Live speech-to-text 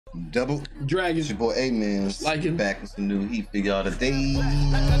Double Dragon. It's your boy AMENZ. Like him. Back with some new heat for y'all today.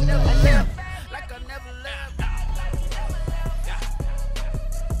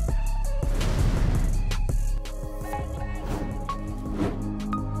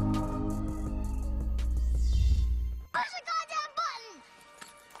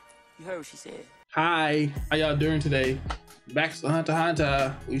 You heard what she said. Hi, how y'all doing today? Back to Hunter x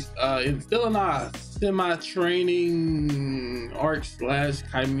Hunter. We still in our semi-training arc /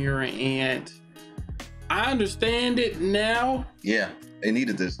 Chimera Ant. I understand it now. Yeah, they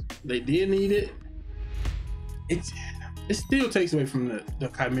needed this. They did need it. It still takes away from the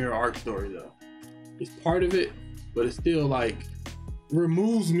Chimera arc story though. It's part of it, but it still like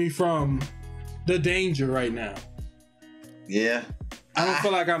removes me from the danger right now. Yeah. I don't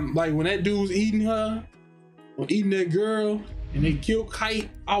feel like I'm like when that dude was eating her, or eating that girl, and they killed Kite.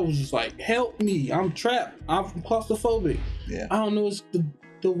 I was just like, help me! I'm trapped. I'm claustrophobic. Yeah. I don't know. It's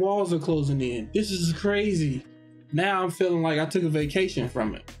the walls are closing in. This is crazy. Now I'm feeling like I took a vacation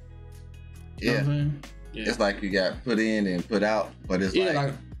from it. You know what I'm saying? Yeah. It's like you got put in and put out, but it's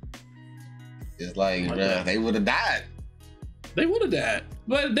like they would have died. They would have died,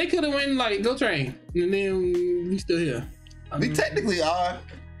 but they could have went like go train, and then we still here. We technically are.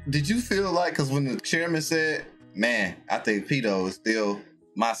 Did you feel like, because when the chairman said, man, I think Pito is still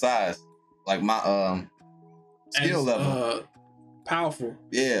my size, like my skill level. Powerful.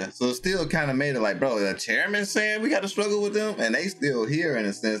 Yeah, so it still kind of made it like, bro, the chairman saying we got to struggle with them, and they still here in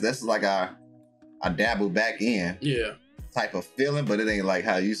a sense. This is like our dabble back in. Yeah. Type of feeling, but it ain't like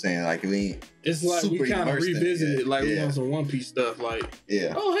how you saying, like we ain't. It's like we kind of revisited, like we on some One Piece stuff, like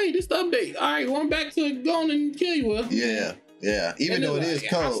oh hey, this the update. All right, going back to going and kill you with. Yeah, yeah. Even though it is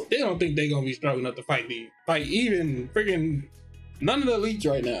cold, I still don't think they're gonna be strong enough to fight even freaking none of the elites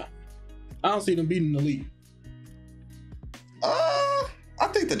right now. I don't see them beating the elite. I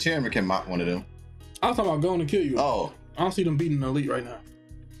think the chairman can mock one of them. I was talking about going to kill you. Oh, I don't see them beating the elite right now.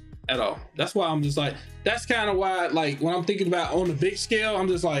 At all. That's why I'm just like, that's kind of why, like, when I'm thinking about on the big scale, I'm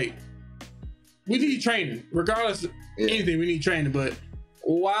just like, we need training. Regardless of anything, we need training. But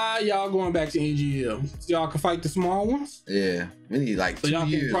why y'all going back to NGL? So y'all can fight the small ones? Yeah. We need like so y'all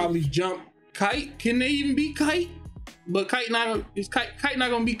can probably jump Kite. Can they even beat Kite? But Kite not gonna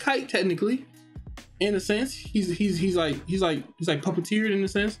be Kite technically. In a sense. He's like puppeteered in a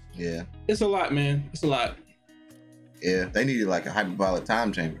sense. Yeah. It's a lot, man. It's a lot. Yeah. They needed like a hyperbolic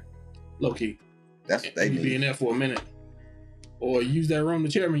time chamber. Low key. That's what they need. Be in there for a minute. Or use that room the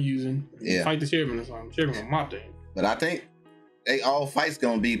chairman using. Yeah. Fight the chairman or something. The chairman gonna mop that. But I think all fights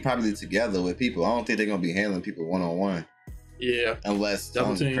gonna be probably together with people. I don't think they're gonna be handling people one-on-one. Yeah. Unless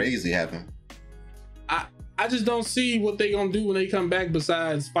something crazy happen. I just don't see what they gonna do when they come back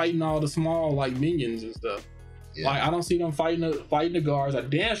besides fighting all the small like minions and stuff. Yeah. Like I don't see them fighting the guards. I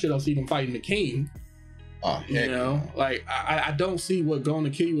damn sure don't see them fighting the king. Oh, you know, like I don't see what going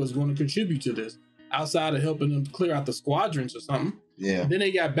to kill you is going to contribute to this outside of helping them clear out the squadrons or something. Yeah. Then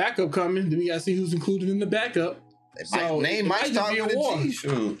they got backup coming. Then we got to see who's included in the backup. They might start with a war.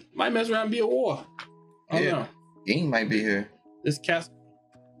 Shoot. Might mess around and be a war. I don't know. Game might be here. This cast.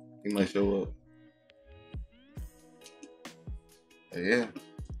 He might show up. Yeah.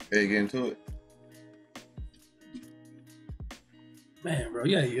 Better get into it. Man, bro,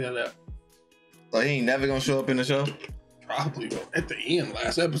 yeah, you got that. So he ain't never gonna show up in the show? Probably, but at the end,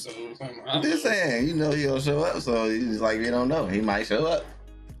 last episode or something. I'm just saying, you know he'll show up, so you just like, you don't know. He might show up.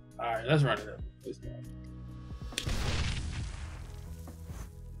 All right, let's run it up. This guy.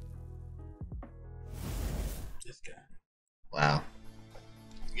 Wow.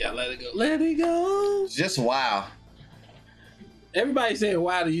 You gotta let it go. Let it go. Just wow. Everybody said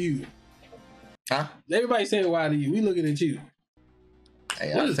wow to you. Huh? Everybody said wow to you. We looking at you.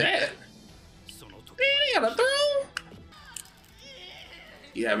 Hey, what is that? Man, they got a throne.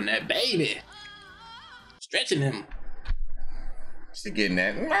 You having that baby. Stretching him. She getting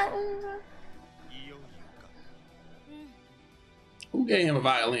that. Who gave him a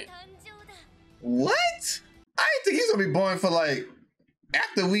violin? What? I didn't think he's gonna be born for like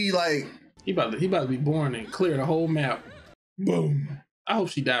after we like he about to be born and clear the whole map. Boom. I hope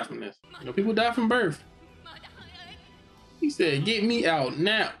she died from this. You know, people die from birth. He said, get me out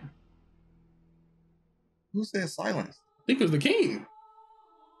now. Who said silence? I think it was the king.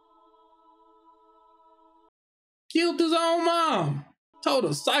 Killed his own mom. Told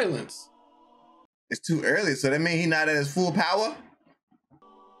her silence. It's too early, so that means he not at his full power?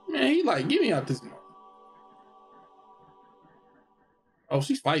 Man, he like, get me out this mom. Oh,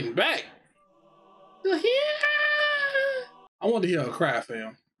 she's fighting back. I wanted to hear her cry,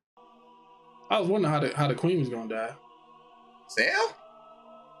 fam. I was wondering how the queen was gonna die. Sale?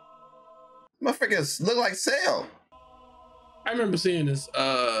 Motherfuckers look like Cell. I remember seeing this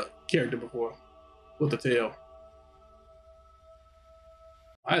character before with the tail.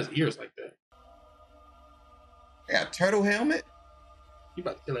 Why his ears like that? Yeah, turtle helmet. He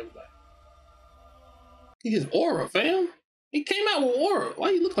about to kill everybody. He his aura, fam. He came out with aura.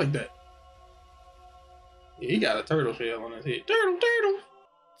 Why you look like that? Yeah, he got a turtle shell on his head. Turtle.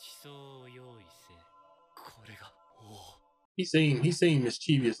 He seemed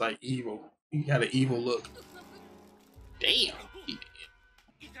mischievous, like evil. He had an evil look. Damn.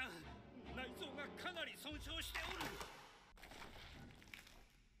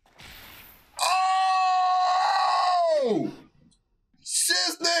 Oh!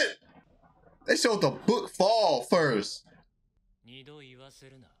 Shiznit! They showed the book fall first.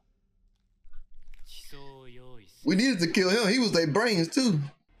 We needed to kill him. He was their brains too.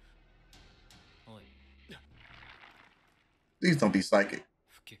 Please don't be psychic.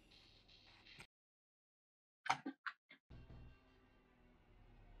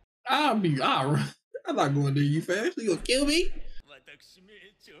 I'm not going near you fast. You gonna kill me?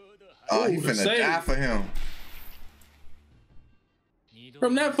 Oh, you finna die for him.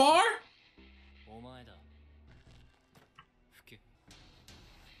 From that far?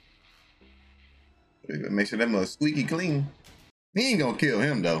 Make sure that mother squeaky clean. He ain't gonna kill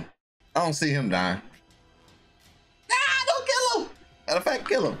him though. I don't see him dying. Ah, don't kill him! Matter of fact,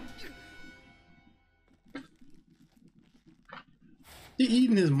 kill him. He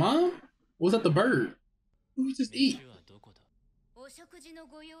eating his mom? Was that the bird? Who he just eat?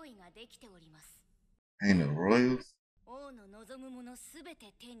 Ain't no royals.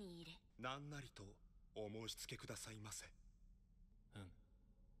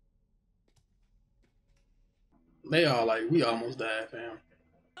 They all like, we almost died, fam.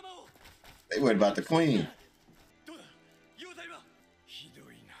 They worried about the queen.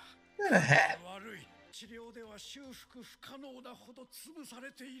 Got a hat.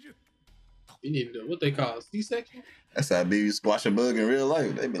 You need to, what they call a C-section? That's how babies squash a bug in real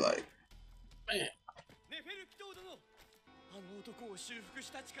life. They be like, man.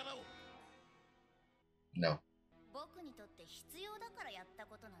 No.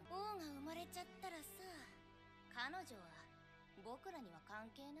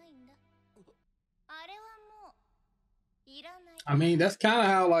 I mean, that's kind of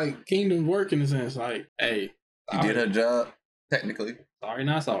how like kingdoms work in a sense. Like, hey, she did her job technically. Sorry,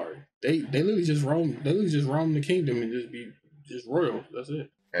 not sorry. They literally just roam. They literally just roam the kingdom and just royal. That's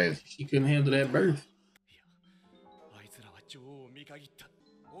it. Crazy. She couldn't handle that birth.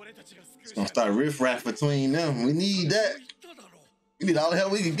 It's gonna start riffraff between them. We need that. We need all the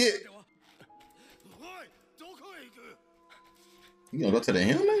help we can get. You gonna go to the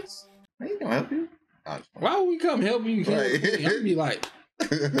humans? I ain't gonna help you. Why would we come help you? Right. I'd be like,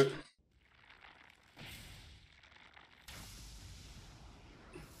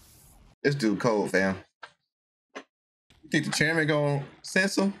 this dude cold, fam. You think the chairman gonna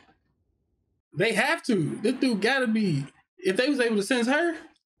sense him? They have to. This dude gotta be. If they was able to sense her,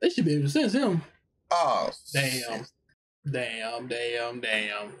 they should be able to sense him. Oh, damn.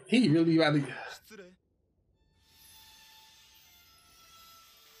 He really about to.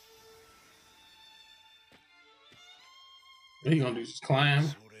 What he gonna do? Just climb?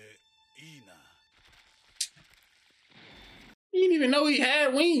 He didn't even know he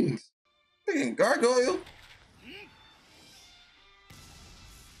had wings. Freaking gargoyle.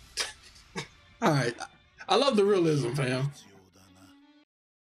 All right, I love the realism, fam.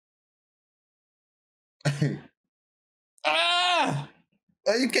 Ah!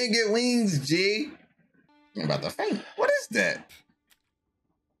 Oh, you can't get wings, G. I'm about to faint. What is that?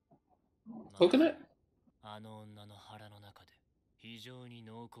 Coconut?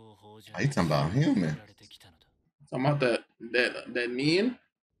 Are you talking about human? Talking about that Nian?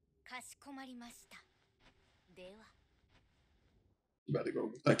 You about to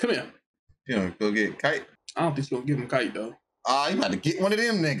go. Like, come here. You know, go get Kite. I don't think she's gonna give him Kite though. Ah, you about to get one of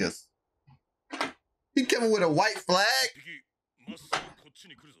them niggas. He coming with a white flag.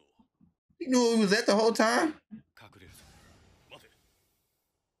 You knew he was at the whole time.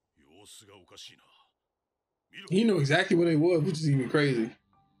 He knew exactly what it was, which is even crazy.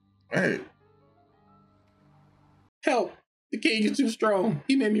 Right. Help! The king is too strong.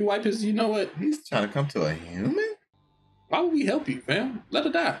 He made me wipe his. You know what? He's trying to come to a human. Why would we help you, fam? Let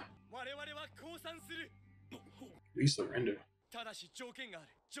her die. We surrender.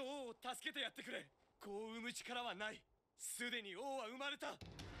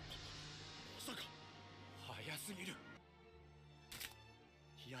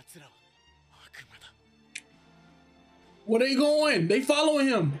 Where they going? They following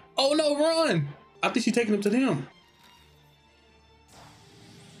him. Oh no, run. I think she's taking him to them.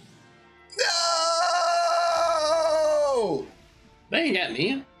 No! They ain't got me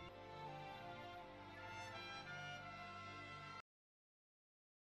in.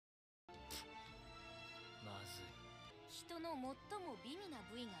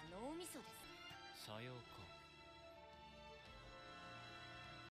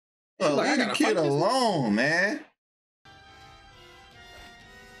 Well, leave the kid alone, man.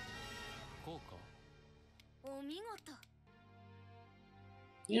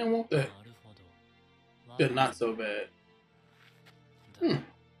 You don't want that. But not so bad.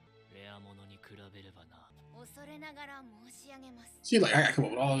 She's like, I gotta come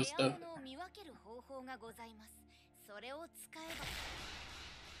up with all this stuff.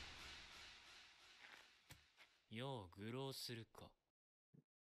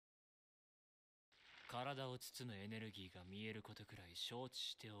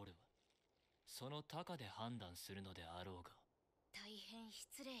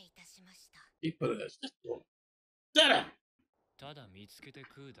 He put it as shut up.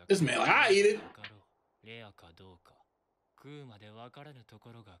 This man like, I eat it.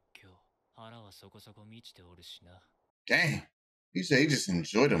 Dang. He said he just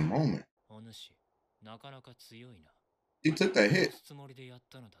enjoyed the moment. He took that hit.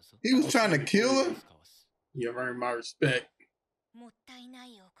 He was trying to kill her? You earned my respect.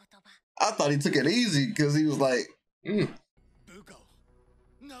 I thought he took it easy because he was like,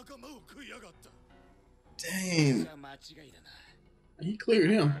 Dang. He cleared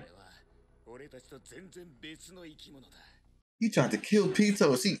him. He tried to kill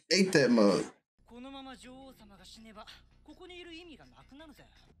Pitos. He ate that mug.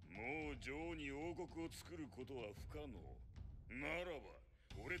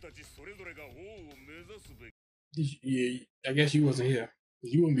 Yeah, I guess you wasn't here.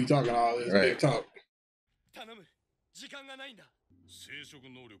 You wouldn't be talking all this big talk.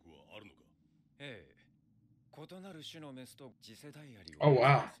 Oh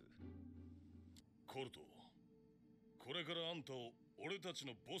wow.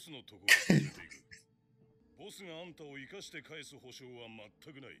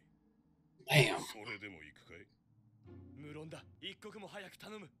 Damn.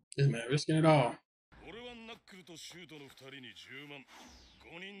 This man risking it all.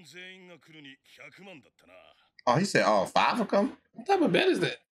 Oh, he said all 5 will come? What type of bet is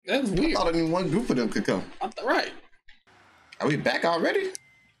that? That's weird. I thought only one group of them could come. Right. Are we back already?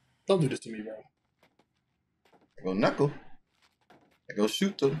 Don't do this to me, bro. I go knuckle. I go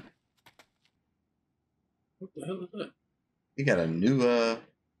shoot them. What the hell is that? He got a new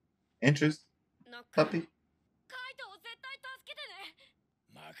interest puppy.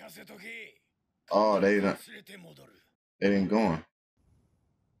 Oh, they didn't go on.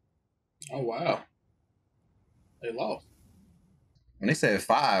 Oh wow. They lost. When they said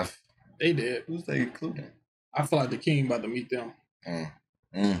 5, they did. Who's they including? I feel like the king about to meet them.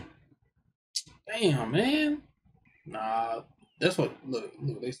 Damn, man. Nah, that's what. Look,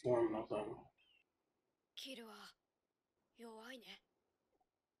 they swarming on something.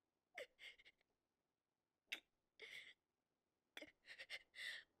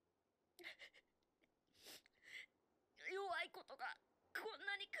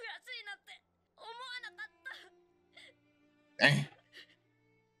 Dang.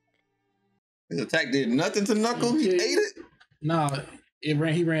 His attack did nothing to Knuckle. He ate it. Nah, he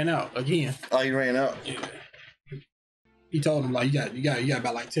ran out again. Oh, he ran out. Yeah. He told him like you got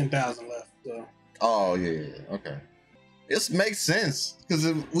about like 10,000 left. So. Oh yeah. Okay. This makes sense because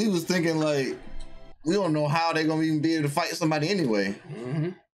we was thinking like we don't know how they're gonna even be able to fight somebody anyway.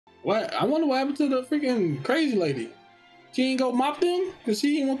 What? I wonder what happened to the freaking crazy lady. She ain't go mop them because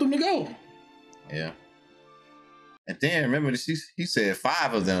she didn't want them to go. Yeah. And then remember he said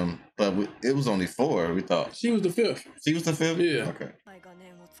 5 of them, but it was only 4. We thought she was the 5th. She was the 5th. Yeah. Okay.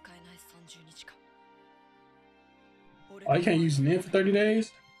 Oh, you can't use NIM for 30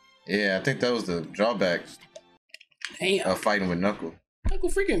 days? Yeah, I think that was the drawback. Damn. Of fighting with Knuckle. Knuckle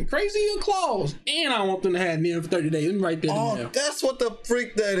freaking crazy your claws. And I want them to have NIM for 30 days. Let me write that in there. That's what the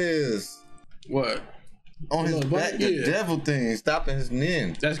freak that is. What? On his back, the devil thing, stopping his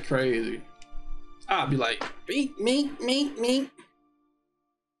NIM. That's crazy. I'll be like, me.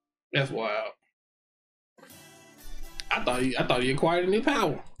 That's wild. I thought he acquired a new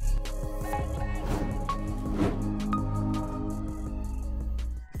power.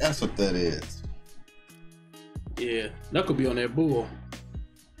 That's what that is. Yeah, Knuckle be on that bull.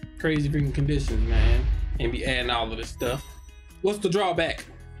 Crazy freaking conditions, man. And be adding all of this stuff. What's the drawback?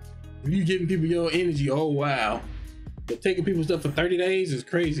 If you giving people your energy, oh wow. But taking people's stuff for 30 days is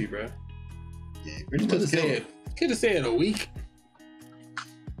crazy, bro. Yeah, pretty much could have said a week.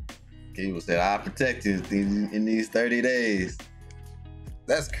 He said, "I'll protect you in these 30 days."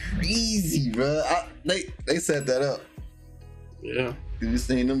 That's crazy, bro. They set that up. Yeah. You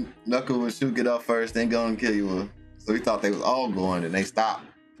seen them Knuckle and Shoot get off first, then go and kill you. So we thought they was all going, and they stopped.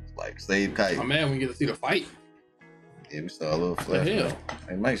 Like, save Kite. Oh man, we get to see the fight. Yeah, we saw a little flashback.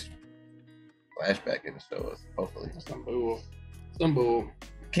 A nice flashback in the show us, hopefully. Some bull.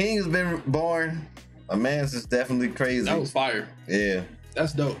 King's been born. AMENZ is definitely crazy. That was fire. Yeah.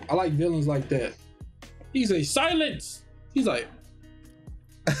 That's dope. I like villains like that. He's a silence. He's like.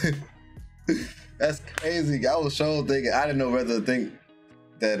 That's crazy. I was so thinking, I didn't know whether to think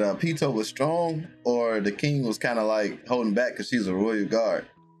that Pito was strong or the king was kind of like holding back because she's a royal guard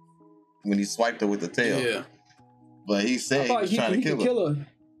when he swiped her with the tail. Yeah. But he said he was trying to kill her.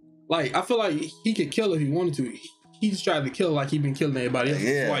 Like, I feel like he could kill her if he wanted to. He just tried to kill her like he'd been killing everybody else.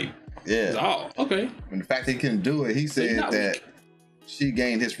 Yeah. Swipe. Yeah. Like, oh, okay. And the fact that he couldn't do it, he said that weak. She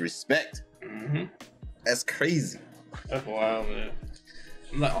gained his respect. Mm-hmm. That's crazy. That's wild, man.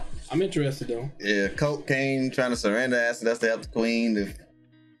 I'm interested though. Yeah, Colt came trying to surrender, asking us to help the queen. If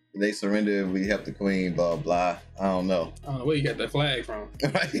they surrender, we help the queen, blah, blah. I don't know. I don't know where you got that flag from. I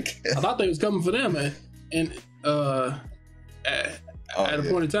thought they was coming for them, at a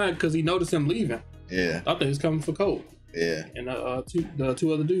point in time, because he noticed him leaving. Yeah. I thought they was coming for Colt. Yeah. And the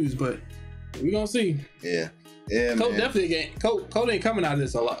two other dudes, but we gonna see. Yeah. Yeah, Colt man. definitely ain't. Colt ain't coming out of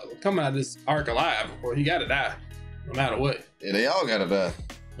this arc alive, or he gotta die, no matter what. Yeah, they all gotta die.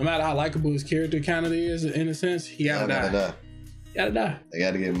 No matter how likable his character kind of is, in a sense, he gotta die. Gotta die. They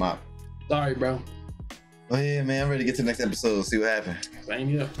gotta get him out. Sorry, bro. Oh yeah, man. I'm ready to get to the next episode. See what happens. Same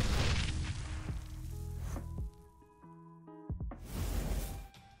here.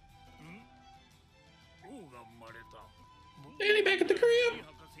 Danny back at the crib.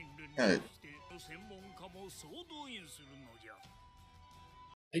 Right.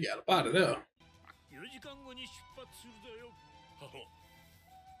 They got up out of there.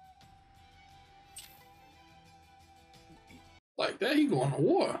 Like that, he going to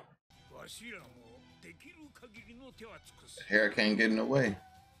war. Hurricane getting away.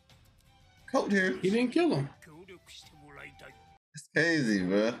 Colt here. He didn't kill him. It's crazy,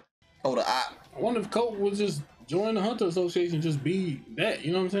 bro. Colt a op. I wonder if Colt would just join the Hunter Association, just be that.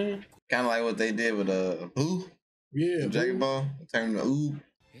 You know what I'm saying? Kind of like what they did with Boo. Yeah. Dragon Ball. Turned to Oob.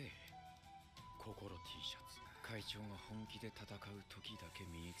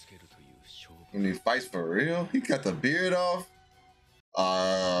 When he fights for real, he cut the beard off.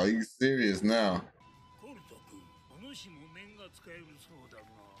 He's serious now.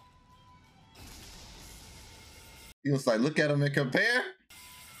 He was like, look at him and compare.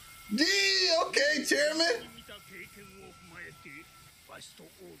 Gee, okay, Chairman.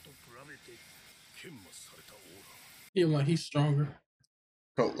 Yeah, like he's stronger.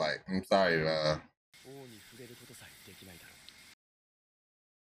 Colt, like, I'm sorry,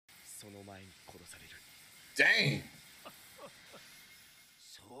 Dang.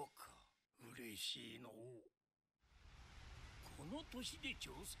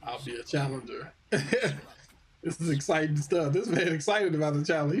 I'll be a challenger. This is exciting stuff. This man excited about the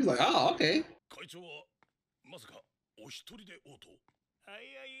challenge. He's like, oh, okay.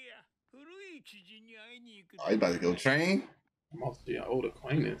 Oh, you about to go train? I'm about to see an old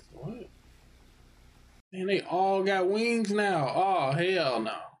acquaintance. What? Man, they all got wings now. Oh, hell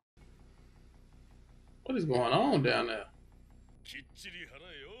no. What is going on down there?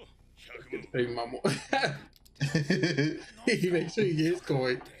 Get to pay my more. He make sure he gets his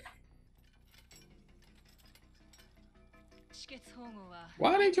coin.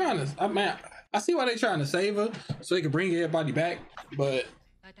 Why are they trying to? I see why they trying to save her so they can bring everybody back. But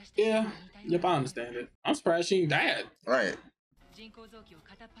yeah, yep, I understand it. I'm surprised she ain't died. Right.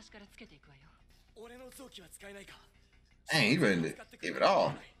 Dang, he ready to give it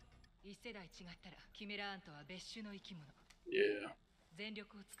all. Yeah.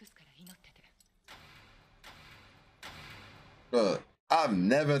 Look, I've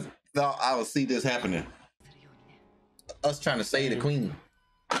never thought I would see this happening. Us trying to save the queen.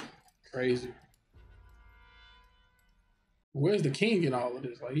 Crazy. Where's the king in all of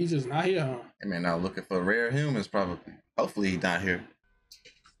this? Like, he's just not here, huh? Hey man, now looking for rare humans probably. Hopefully he's not here.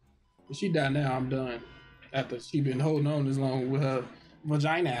 If she died now, I'm done. After she been holding on this long with her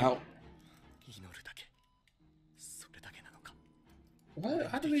vagina out. What?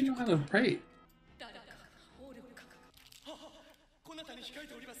 How do they know how to pray?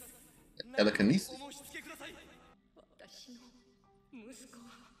 Telekinesis.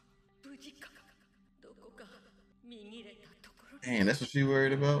 Damn, that's what she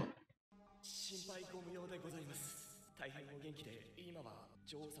worried about.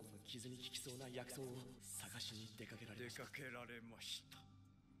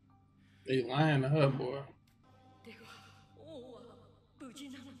 They lying to her, boy.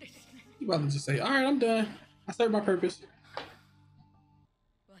 You about to just say, all right, I'm done. I served my purpose.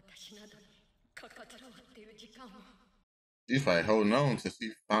 She's like holding on till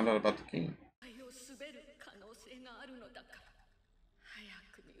she found out about the king.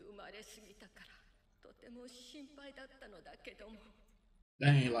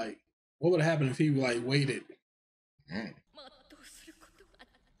 Dang, like, what would have happened if he like waited?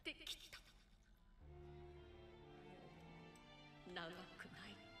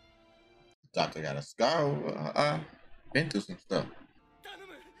 Doctor got a scar. Been through some stuff.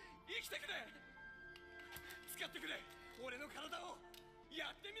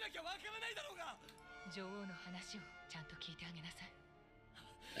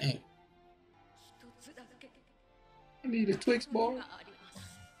 Dang. I need a Twix bar.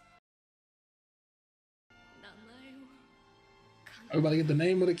 Everybody get the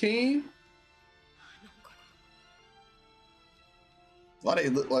name of the king? Why they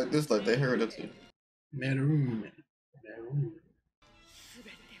look like this? Like they heard it too. Maroon.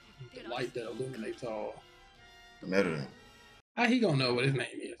 The light that illuminates all. Maroon. How he gonna know what his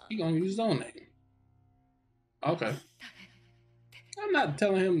name is? He gonna use his own name. Okay. I'm not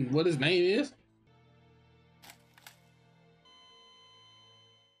telling him what his name is.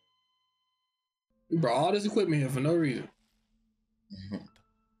 We brought all this equipment here for no reason.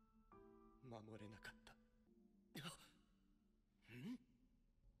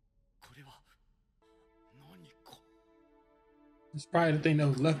 It's probably the thing that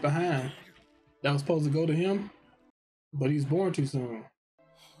was left behind that was supposed to go to him, but he was born too soon.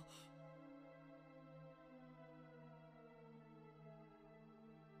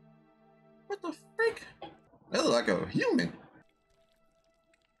 What the freak? That looks like a human.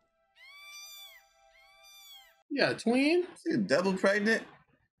 You got a twin? She's double pregnant.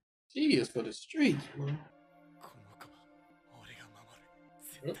 She is for the streets, bro.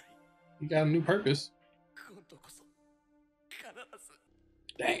 Yep. You got a new purpose.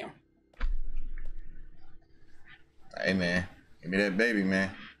 Damn. Hey man, give me that baby, man.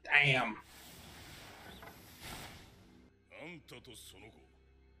 Damn.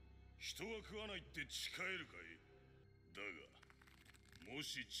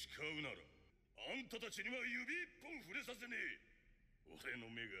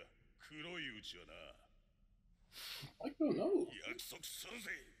 I don't know.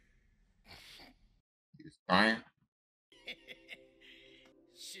 He's crying.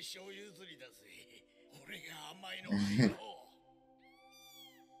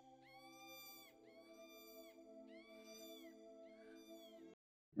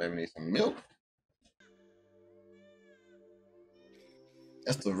 Baby needs some milk.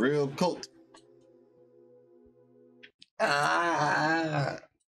 That's the real cult. Ah.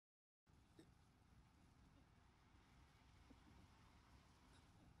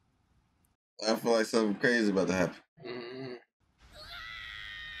 I feel like something crazy about to happen.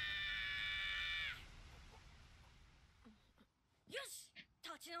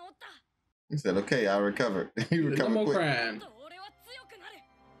 He said, okay, I recovered. He recovered no more quick. crying.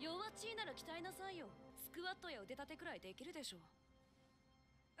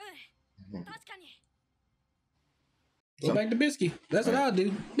 Go back to Bisky. That's what I'll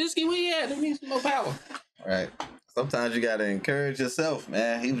do. Bisky, where you at? There needs some more power. All right. Sometimes you gotta encourage yourself,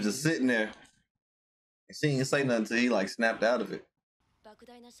 man. He was just sitting there. And she didn't say nothing until he like snapped out of it.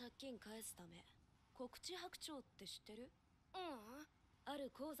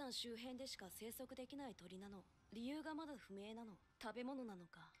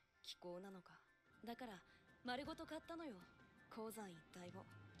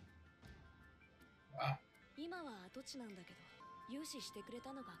 Wow.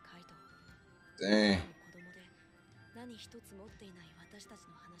 Dang.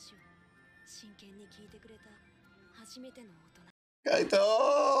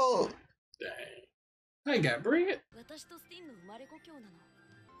 Kaito! Dang. I ain't got bring it.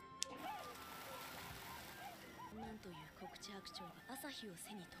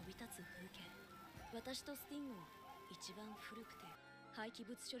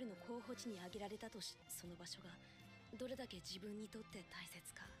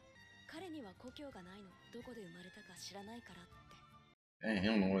 Dang, he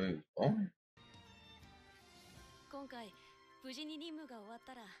don't know where he was going.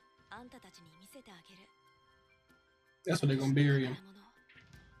 That's what they're gonna bury him.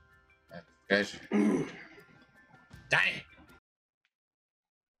 That's crazy. Dang.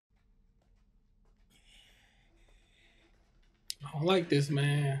 I don't like this,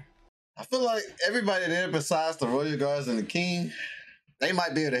 man. I feel like everybody there besides the Royal Guards and the King, they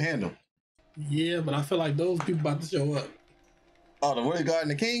might be able to handle. Yeah, but I feel like those people about to show up. Oh, the Royal Guard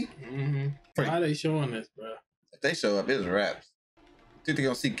and the King? Mm-hmm. Why are they showing this, bro? If they show up, it's raps. Think they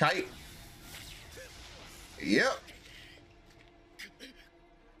gonna see Kite? Yep.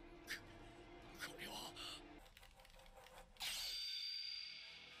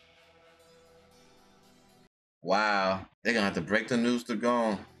 Wow, they're gonna have to break the news to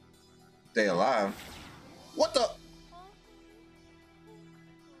go. Stay alive. What the?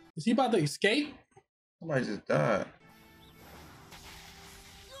 Is he about to escape? Somebody just died.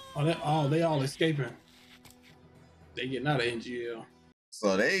 Oh, they all escaping. They getting out of NGL.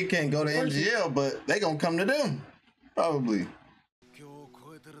 So they can't go to NGL, but they gonna come to them. Probably.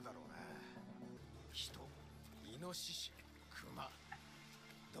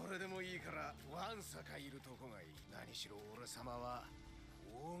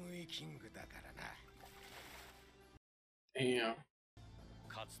 Damn.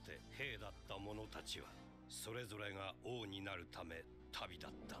 かつて兵だった者たちはそれぞれが王になるため旅立っ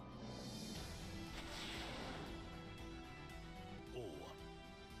た。王は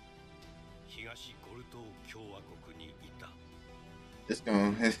東ゴルトー共和国にいた。It's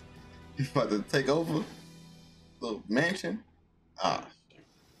gonna, he's about to take over the mansion. Ah.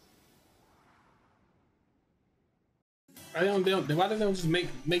 Why don't they just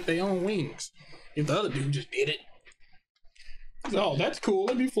make their own wings? If the other dude just did it. Oh, that's cool.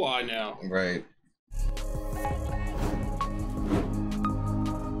 Let me fly now. Right.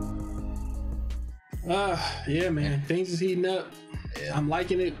 Yeah, man. Things is heating up. Yeah. I'm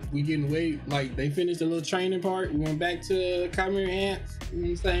liking it. We getting way like they finished the little training part. We went back to Chimera Ants. You know what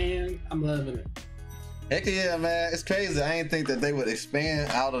I'm saying? I'm loving it. Heck yeah, man. It's crazy. I didn't think that they would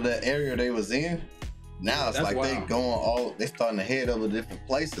expand out of the area they was in. Now it's like wild. They starting to head over different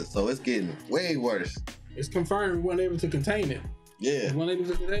places. So it's getting way worse. It's confirmed we weren't able to contain it. Yeah. We weren't able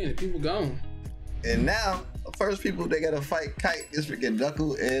to contain it. People gone. And now, the first people they gotta fight Kite is freaking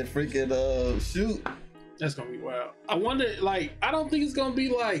Knuckle and freaking Shoot. That's gonna be wild. I wonder, like, I don't think it's gonna be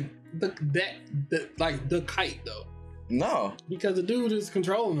like the Kite though. No. Because the dude is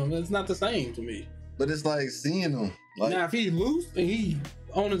controlling them. It's not the same to me. But it's like seeing them. Like, now if he loose and he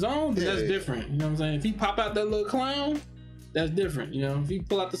on his own, then that's different. You know what I'm saying? If he pop out that little clown, that's different. You know, if he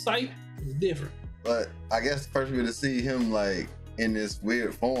pull out the sight, it's different. But I guess first we're to see him like in this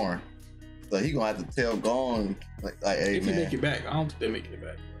weird form. So he gonna have to tell Gone like hey, if man. He make it back. I don't think they making it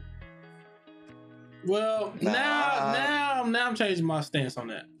back. Well, now I'm changing my stance on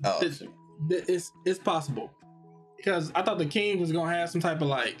that. Oh. It's possible. Because I thought the King was gonna have some type of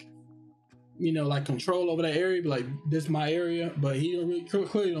like, you know, like control over that area, like this my area, but he don't really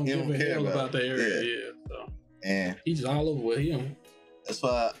clearly don't give a hell about that area. Yeah. So and he's just all over it. He don't. That's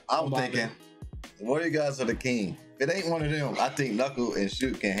why I'm thinking the Warrior Guys are the King. If it ain't one of them, I think Knuckle and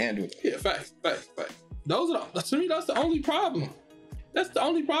Shoot can handle it. Yeah, facts. Those are to me, that's the only problem. That's the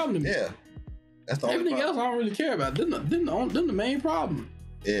only problem to me. Yeah. That's the Everything else I don't really care about. Them the main problem.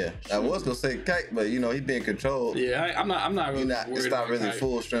 Yeah, I was gonna say Kite, but you know he being controlled. Yeah, I'm not really. It's not really Kite.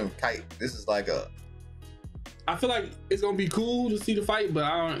 Full strength Kite. This is like a. I feel like it's gonna be cool to see the fight, but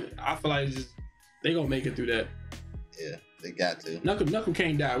I feel like they gonna make it through that. Yeah, they got to. Knuckle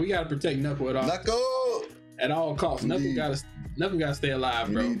can't die. We gotta protect Knuckle at all. Knuckle at all costs. Knuckle gotta stay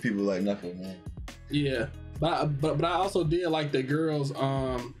alive, bro. We need people like Knuckle, man. Yeah, but I also did like the girls.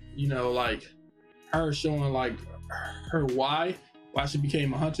 You know, like her showing like her why she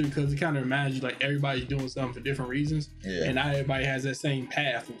became a hunter, because it kind of reminds you like everybody's doing something for different reasons, and not everybody has that same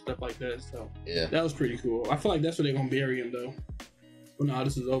path and stuff like that. So yeah, that was pretty cool. I feel like that's where they're gonna bury him though. When all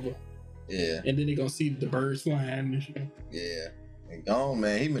this is over. Yeah, and then they're gonna see the birds flying and shit. Yeah, and Gone,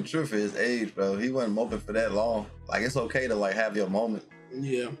 man, he mature for his age, bro. He wasn't moping for that long. Like it's okay to like have your moment.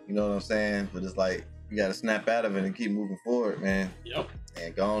 Yeah, you know what I'm saying, but it's like you gotta snap out of it and keep moving forward, man. Yep,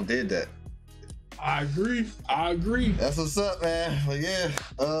 and Gone did that. I agree. That's what's up, man. But yeah,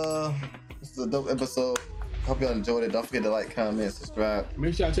 this is a dope episode. Hope y'all enjoyed it. Don't forget to like, comment, subscribe.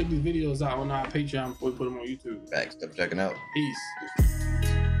 Make sure y'all check these videos out on our Patreon before we put them on YouTube. Thanks for checking out. Peace.